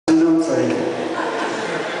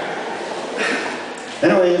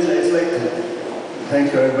Anyways, I'd just like to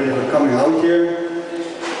thank everybody for coming out here.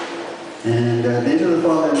 And these are the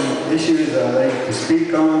following issues I'd like to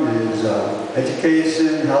speak on is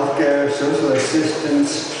education, healthcare, social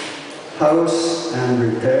assistance, house and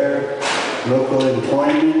repair, local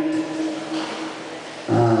employment,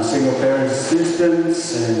 single parent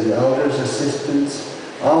assistance and elders assistance,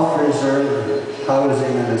 off-reserve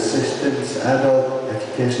housing and assistance, adult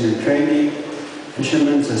education and training,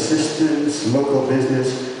 fishermen's assistance, local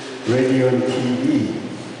business, radio and TV.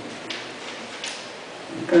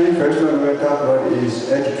 Okay, first one we're going to talk about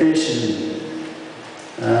is education.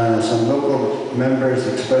 Some local members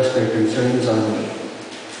expressed their concerns on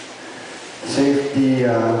safety,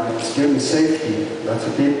 student safety. Lots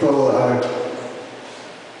of people are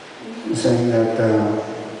saying that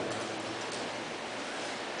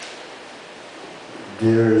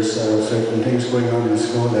there's certain things going on in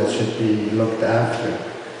school that should be looked after.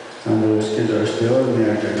 And those kids are still in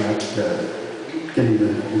there, they're not getting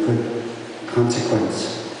the good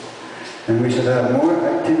consequence. And we should have more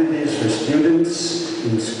activities for students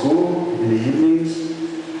in school in the evenings.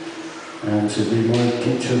 And should be more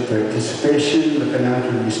teacher participation, looking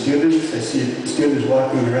after the students. I see students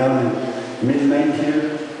walking around at midnight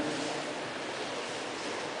here.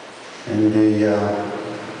 And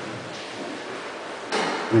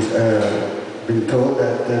we've been told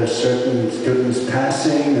that there are certain students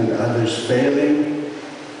passing and others failing.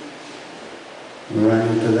 We run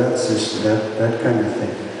into that system, that kind of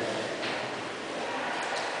thing.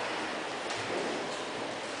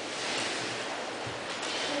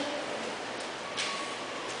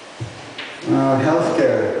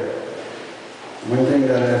 Healthcare. One thing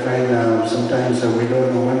that I find sometimes we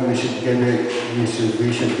don't know when we should get it.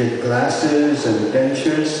 We should get glasses and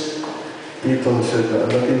dentures. People should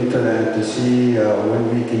look into that to see when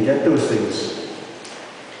we can get those things.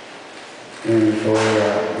 And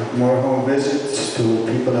for more home visits to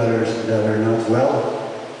people that are not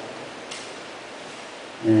well.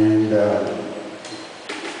 And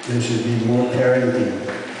there should be more parenting.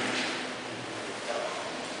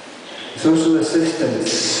 Social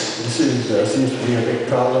assistance. This is, seems to be a big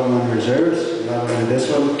problem on reserves, not only this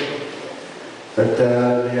one. But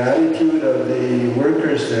the attitude of the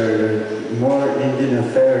workers there, they're more Indian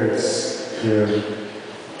affairs. They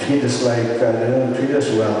treat us like, they don't treat us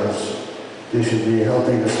well. They should be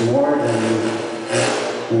helping us more than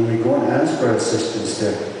when we go and ask for assistance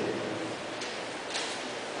there.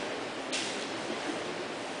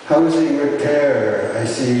 Housing repair. I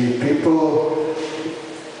see people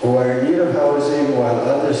who are in need of housing while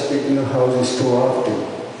others get into houses too often.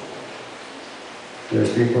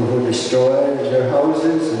 There's people who destroy their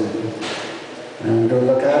houses and don't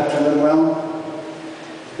look after them well.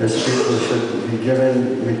 There's people who should be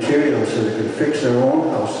given materials so they can fix their own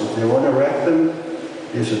houses. If they want to wreck them,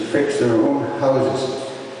 they should fix their own houses.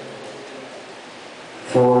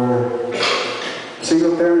 For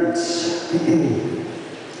single parents,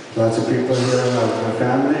 lots of people here have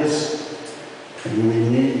families. And we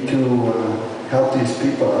need to help these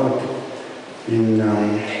people out in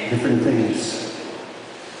different things,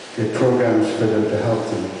 get programs for them to help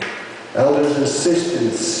them. Elders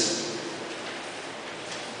assistance.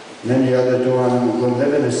 Many others will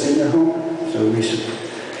live in a senior home, so we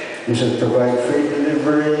should provide free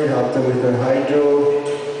delivery, help them with their hydro,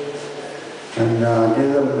 and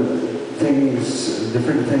give them things,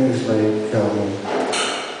 different things like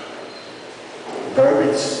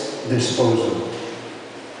garbage disposal.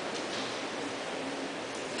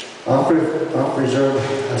 Off-reserve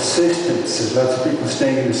assistance. There's lots of people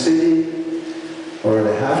staying in the city, or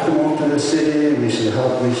they have to move to the city. We should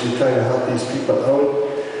try to help these people out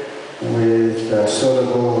with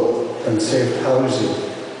suitable and safe housing.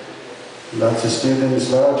 Lots of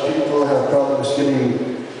students, a lot of people have problems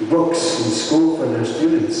getting books in school for their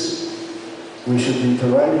students. We should be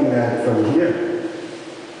providing that from here.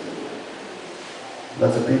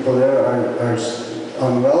 Lots of people there are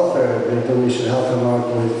on welfare, we should help them out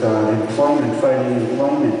with employment, finding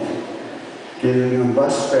employment, giving them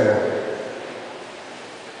bus fare.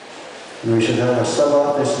 And we should have a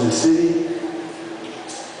sub-office in the city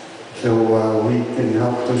so we can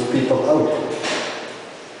help those people out.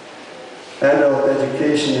 Adult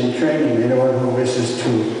education and training. Anyone who wishes to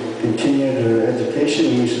continue their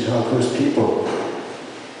education, we should help those people.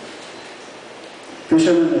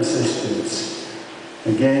 Fishermen assistance.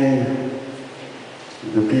 Again,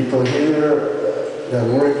 the people here that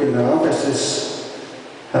work in the offices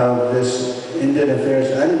have this Indian affairs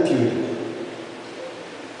attitude.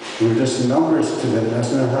 We're just numbers to them.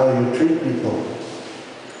 That's not how you treat people.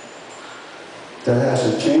 That has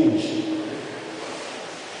to change.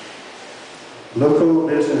 Local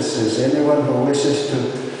businesses, anyone who wishes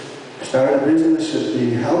to start a business should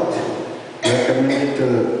be helped, recommended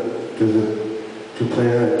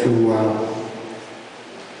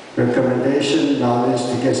recommendation, knowledge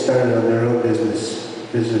to get started on their own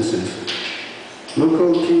businesses.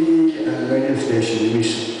 Local TV and radio station, we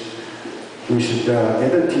should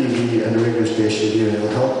get a TV and a radio station here. It will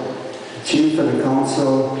help the chief and the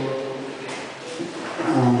council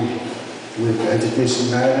with education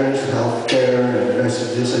matters, healthcare, and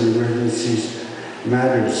messages and emergencies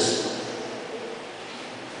matters.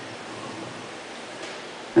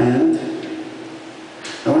 And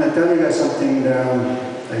I want to tell you guys something.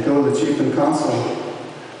 I told the chief and council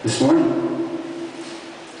this morning.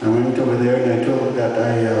 I went over there and I told that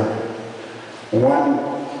I won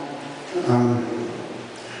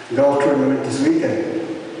golf tournament this weekend.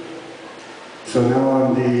 So now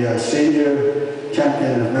I'm the senior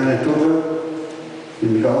champion of Manitoba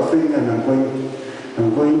in golfing, and I'm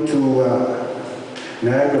going to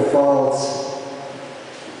Niagara Falls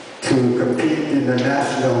to compete in the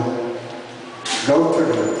national golf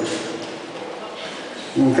tournament.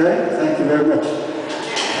 Okay, thank you very much.